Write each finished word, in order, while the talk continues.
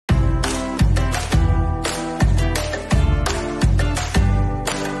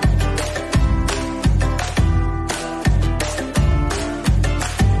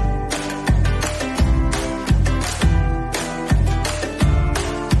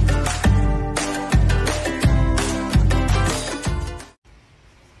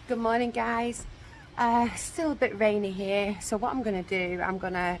morning, guys. Still a bit rainy here, so what I'm going to do, I'm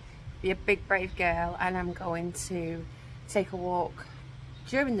going to be a big brave girl and I'm going to take a walk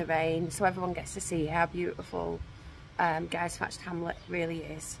during the rain so everyone gets to see how beautiful Guy's Thatched Hamlet really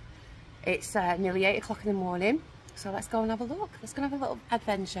is. It's nearly 8 o'clock in the morning, so let's go and have a look. Let's go and have a little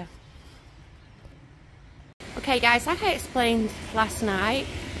adventure. Okay guys, like I explained last night,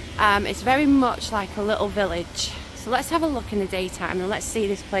 it's very much like a little village. So let's have a look in the daytime and let's see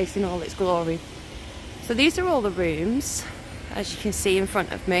this place in all its glory. So these are all the rooms, as you can see in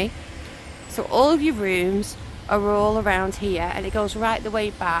front of me. So all of your rooms are all around here and it goes right the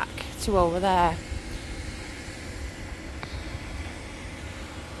way back to over there.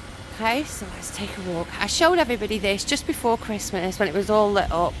 Okay, so let's take a walk. I showed everybody this just before Christmas when it was all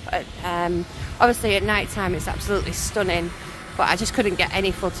lit up. Obviously at night time it's absolutely stunning, but I just couldn't get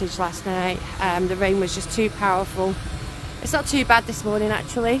any footage last night. The rain was just too powerful. It's not too bad this morning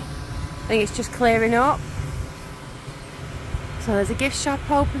actually. I think it's just clearing up. So there's a gift shop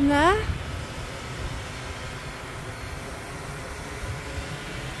open there.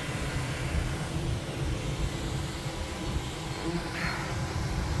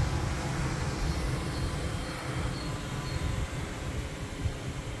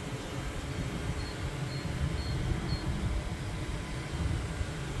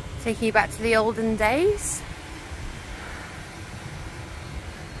 Taking you back to the olden days.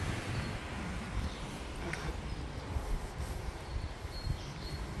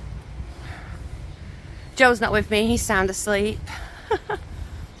 Joe's not with me, he's sound asleep.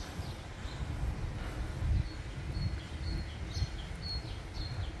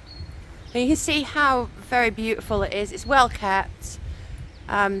 And you can see how very beautiful it is. It's well kept.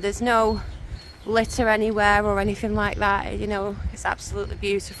 There's no litter anywhere or anything like that, you know, it's absolutely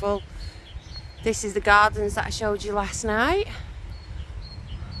beautiful. This is the gardens that I showed you last night.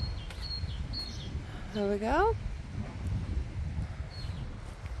 There we go.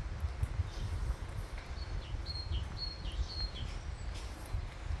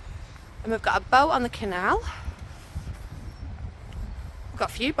 And we've got a boat on the canal. We've got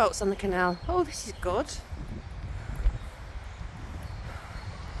a few boats on the canal. Oh, this is good.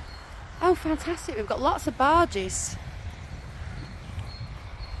 Oh, fantastic. We've got lots of barges.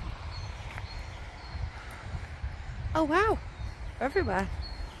 Oh, wow. Everywhere.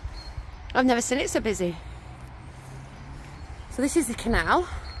 I've never seen it so busy. So this is the canal.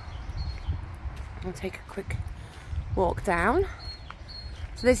 I'll take a quick walk down.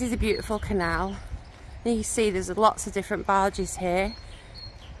 So this is a beautiful canal. And you can see there's lots of different barges here.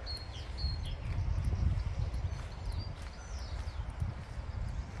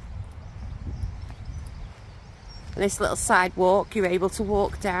 This little sidewalk you're able to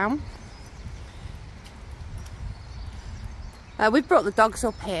walk down. We've brought the dogs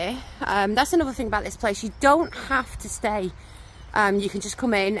up here. That's another thing about this place, you don't have to stay. You can just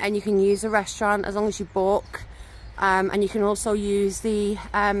come in and you can use the restaurant as long as you book, and you can also use the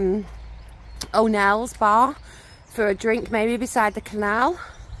O'Nell's bar for a drink maybe beside the canal.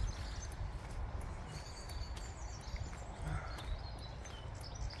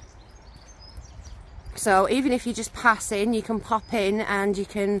 So even if you just pass in, you can pop in and you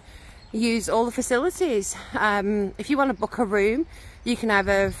can use all the facilities. If you want to book a room, you can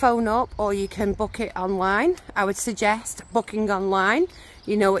either phone up or you can book it online. I would suggest booking online.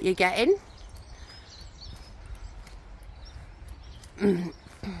 You know what you're getting. Oh,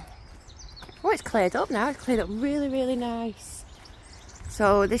 it's cleared up now. It's cleared up really, really nice.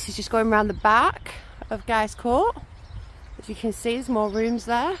 So this is just going around the back of Guy's Court. As you can see, there's more rooms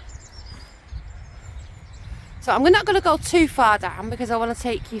there. So I'm not going to go too far down because I want to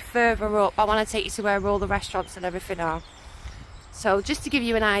take you further up. I want to take you to where all the restaurants and everything are. So just to give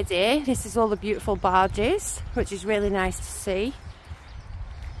you an idea, this is all the beautiful barges, which is really nice to see.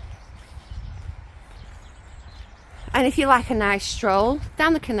 And if you like a nice stroll,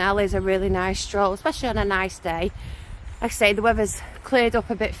 down the canal is a really nice stroll, especially on a nice day. Like I say, the weather's cleared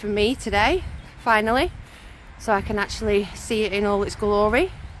up a bit for me today, finally. So I can actually see it in all its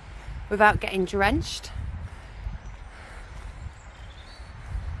glory without getting drenched.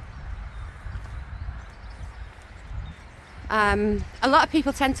 A lot of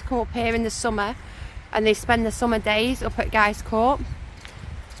people tend to come up here in the summer and they spend the summer days up at Guy's Court,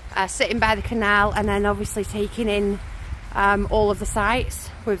 sitting by the canal and then obviously taking in all of the sights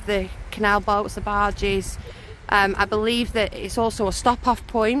with the canal boats, the barges. I believe that it's also a stop-off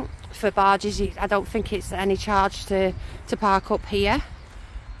point for barges. I don't think it's any charge to park up here.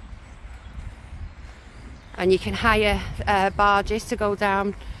 And you can hire barges to go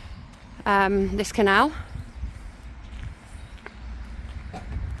down this canal.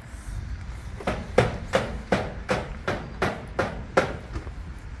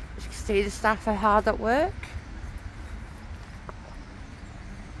 see the staff are hard at work.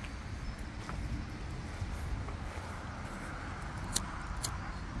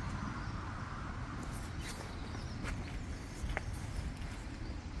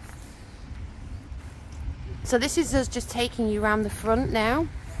 So this is us just taking you around the front now.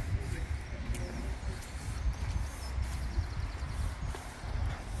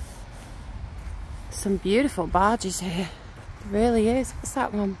 Some beautiful barges here. It really is. What's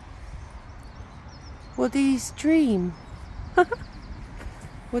that one? Woody's Dream.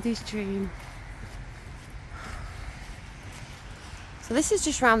 Woody's Dream. So this is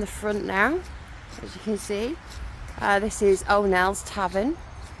just around the front now, as you can see. This is O'Nell's Tavern.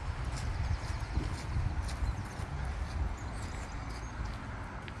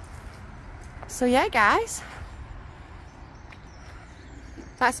 So yeah, guys,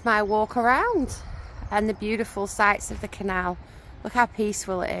 that's my walk around and the beautiful sights of the canal. Look how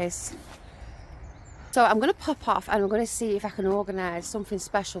peaceful it is. So I'm going to pop off and I'm going to see if I can organise something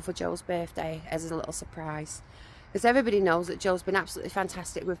special for Joe's birthday as a little surprise. Because everybody knows that Joe's been absolutely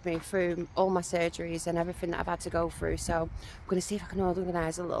fantastic with me through all my surgeries and everything that I've had to go through. So I'm going to see if I can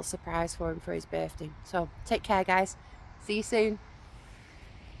organise a little surprise for him for his birthday. So take care, guys. See you soon.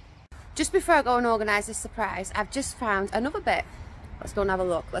 Just before I go and organise this surprise, I've just found another bit. Let's go and have a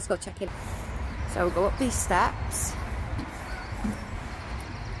look. Let's go check it. So we'll go up these steps.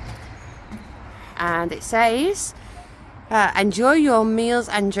 And it says, enjoy your meals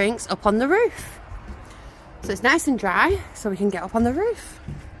and drinks up on the roof. So it's nice and dry, so we can get up on the roof.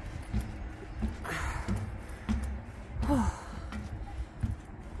 Oh,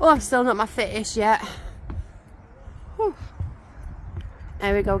 I'm still not my fittest yet. Whew.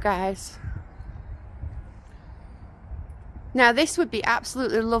 There we go, guys. Now this would be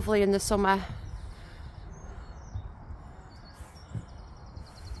absolutely lovely in the summer.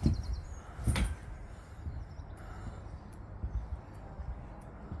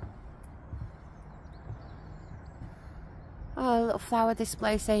 Oh, a little flower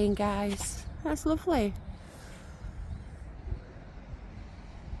display saying guys. That's lovely.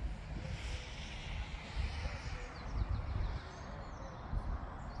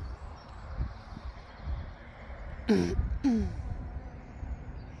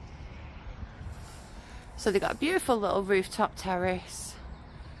 So they've got a beautiful little rooftop terrace.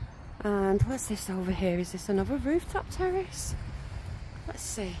 And what's this over here? Is this another rooftop terrace? Let's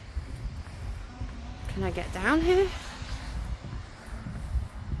see. Can I get down here?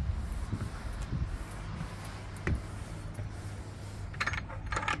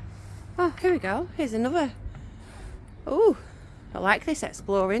 Oh, here we go. Here's another. Oh, I like this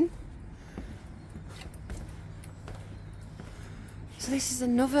exploring. So this is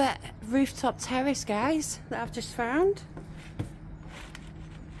another rooftop terrace, guys, that I've just found.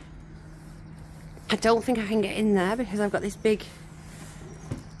 I don't think I can get in there because I've got this big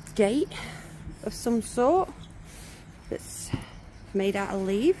gate of some sort that's made out of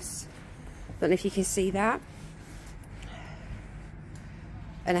leaves. Don't know if you can see that.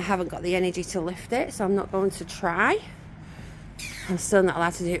 And I haven't got the energy to lift it, so I'm not going to try. I'm still not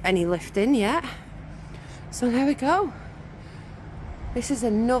allowed to do any lifting yet. So there we go. This is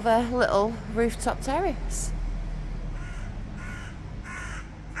another little rooftop terrace.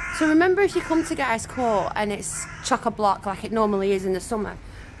 So remember, if you come to Guy's Court and it's chock-a-block like it normally is in the summer,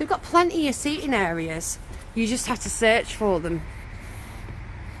 we've got plenty of seating areas. You just have to search for them.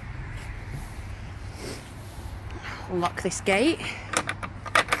 Lock this gate.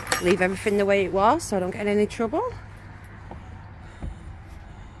 Leave everything the way it was so I don't get in any trouble.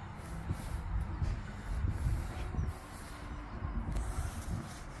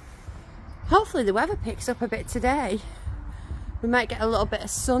 Hopefully the weather picks up a bit today. We might get a little bit of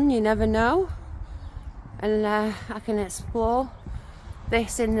sun, you never know. And I can explore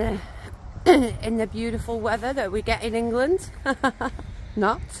this in the in the beautiful weather that we get in England.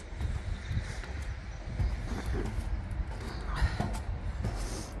 Not.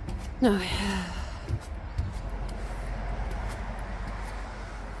 No.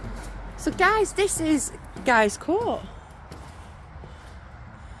 So guys, this is Guy's Court.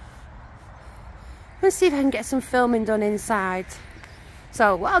 Let's see if I can get some filming done inside.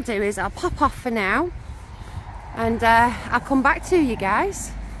 So what I'll do is I'll pop off for now and I'll come back to you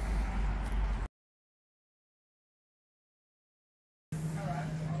guys.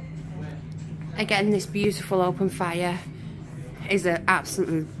 Again, this beautiful open fire is an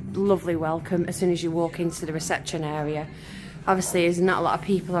absolutely lovely welcome as soon as you walk into the reception area. Obviously there's not a lot of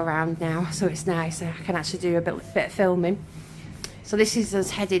people around now, so it's nice. I can actually do a bit of filming. So this is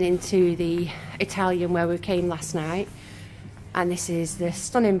us heading into the Italian where we came last night. And this is the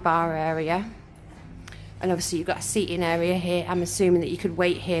stunning bar area. And obviously you've got a seating area here. I'm assuming that you could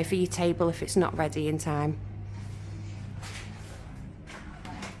wait here for your table if it's not ready in time.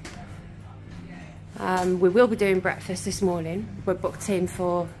 We will be doing breakfast this morning. We're booked in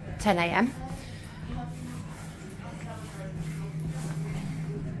for 10 AM.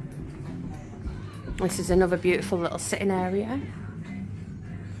 This is another beautiful little sitting area.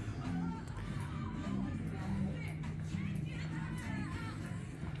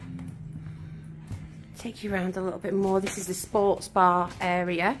 Take you around a little bit more. This is the sports bar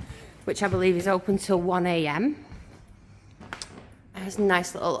area, which I believe is open till 1 AM. There's a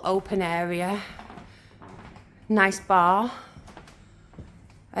nice little open area. Nice bar.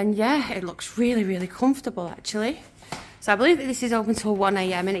 And yeah, it looks really, really comfortable actually. So I believe that this is open till 1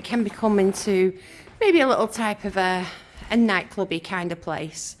 AM and it can become into maybe a little type of a nightclubby kind of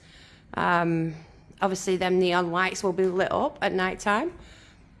place. Obviously them neon lights will be lit up at night time.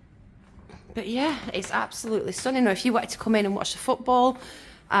 But yeah, it's absolutely stunning. Or if you wanted to come in and watch the football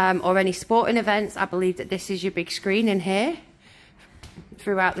or any sporting events, I believe that this is your big screen in here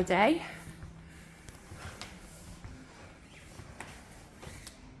throughout the day.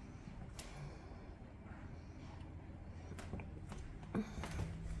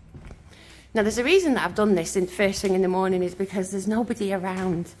 Now there's a reason that I've done this in first thing in the morning is because there's nobody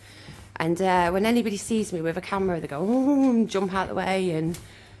around. And when anybody sees me with a camera, they go, oh, jump out the way. And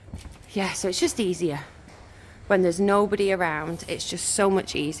yeah, so it's just easier. When there's nobody around, it's just so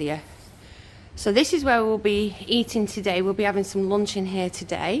much easier. So this is where we'll be eating today. We'll be having some lunch in here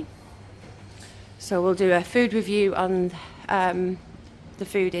today. So we'll do a food review on the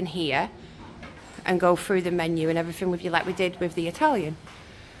food in here and go through the menu and everything with you like we did with the Italian.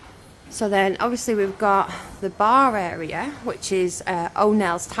 So then obviously we've got the bar area, which is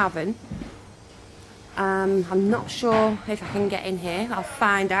O'Nell's Tavern. I'm not sure if I can get in here. I'll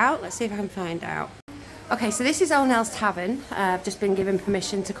find out. Let's see if I can find out. Okay, so this is O'Nell's Tavern. I've just been given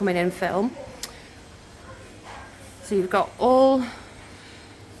permission to come in and film. So you've got all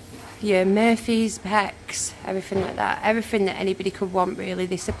your Murphy's, Beck's, everything like that. Everything that anybody could want really,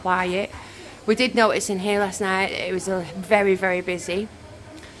 they supply it. We did notice in here last night it was very, very busy.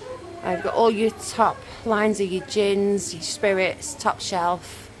 I've got all your top lines of your gins, your spirits, top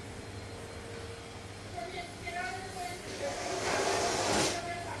shelf.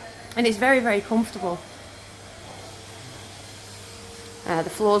 And it's very, very comfortable. The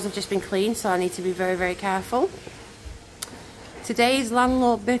floors have just been cleaned, so I need to be very, very careful. Today's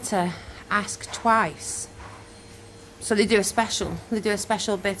landlord bitter, ask twice. So they do a special. They do a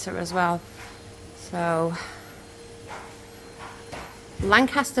special bitter as well. So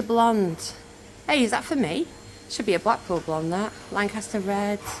Lancaster blonde. Hey, is that for me? Should be a Blackpool blonde, that. Lancaster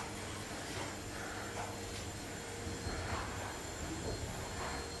red.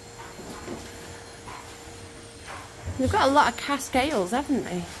 They've got a lot of cask ales, haven't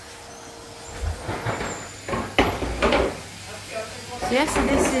they? So yes, so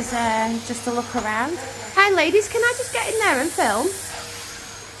this is just a look around. Hi ladies, can I just get in there and film?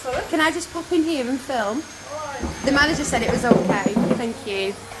 Sorry? Can I just pop in here and film? The manager said it was okay. Thank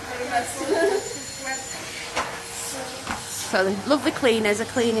you. So the lovely cleaners are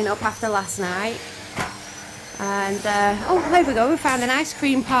cleaning up after last night. And oh, there we go. We found an ice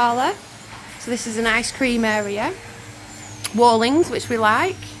cream parlour. So this is an ice cream area. Wallings, which we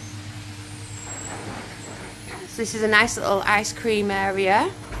like. So this is a nice little ice cream area.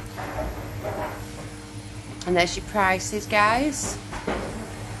 And there's your prices, guys.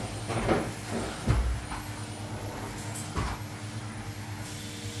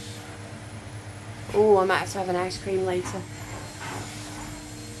 Oh, I might have to have an ice cream later.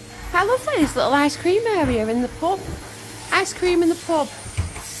 I love this little ice cream area in the pub. Ice cream in the pub.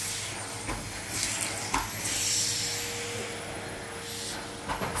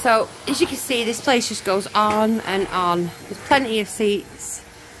 So, as you can see, this place just goes on and on. There's plenty of seats.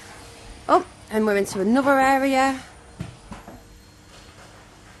 Oh, and we're into another area.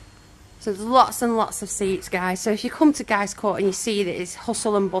 So there's lots and lots of seats, guys. So if you come to Guy's Court and you see that it's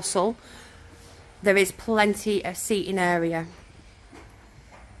hustle and bustle, there is plenty of seating area.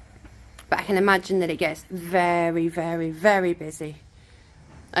 But I can imagine that it gets very, very, very busy,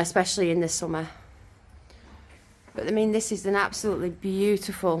 especially in the summer. But I mean, this is an absolutely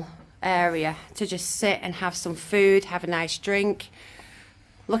beautiful area to just sit and have some food, have a nice drink,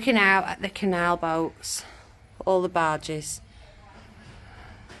 looking out at the canal boats, all the barges.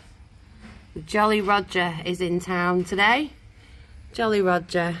 The Jolly Roger is in town today. Jolly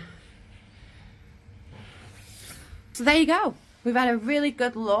Roger. So there you go. We've had a really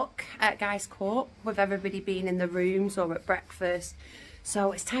good look at Guy's Court with everybody being in the rooms or at breakfast.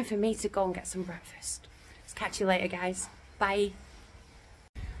 So it's time for me to go and get some breakfast. Let's catch you later, guys. Bye.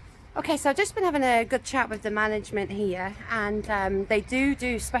 Okay, so I've just been having a good chat with the management here, and they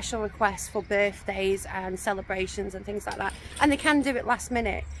do special requests for birthdays and celebrations and things like that, and they can do it last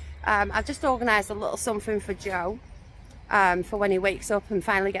minute. I've just organised a little something for Joe for when he wakes up and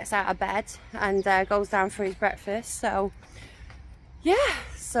finally gets out of bed and goes down for his breakfast. So yeah,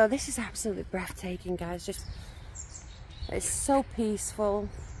 so this is absolutely breathtaking, guys. Just, it's so peaceful,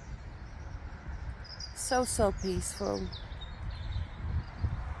 so peaceful.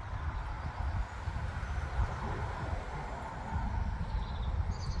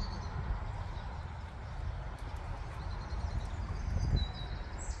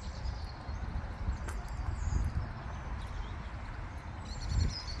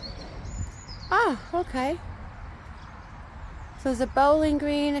 Ah, okay. So there's a bowling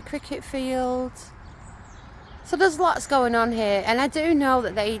green, a cricket field. So there's lots going on here, and I do know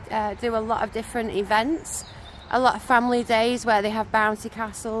that they do a lot of different events, a lot of family days where they have bouncy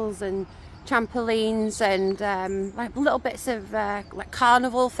castles and trampolines and like little bits of like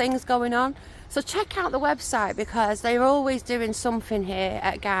carnival things going on. So check out the website because they're always doing something here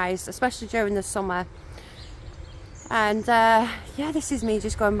at Guy's, especially during the summer. And yeah, this is me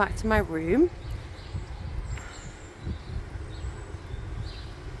just going back to my room.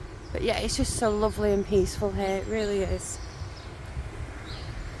 But yeah, it's just so lovely and peaceful here, it really is.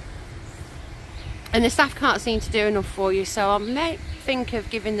 And the staff can't seem to do enough for you, so I may think of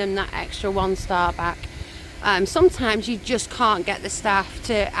giving them that extra 1 star back. Sometimes you just can't get the staff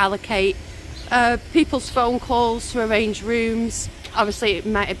to allocate people's phone calls to arrange rooms. Obviously it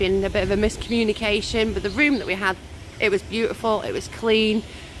might have been a bit of a miscommunication, but the room that we had, it was beautiful, it was clean.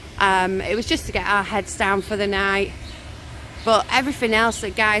 It was just to get our heads down for the night. But everything else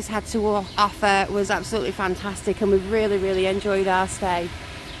that Guy's had to offer was absolutely fantastic, and we really enjoyed our stay.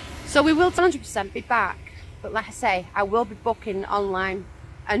 So we will 100% be back, but like I say, I will be booking online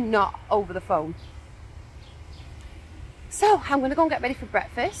and not over the phone. So I'm going to go and get ready for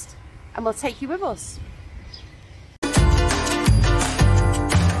breakfast, and we'll take you with us.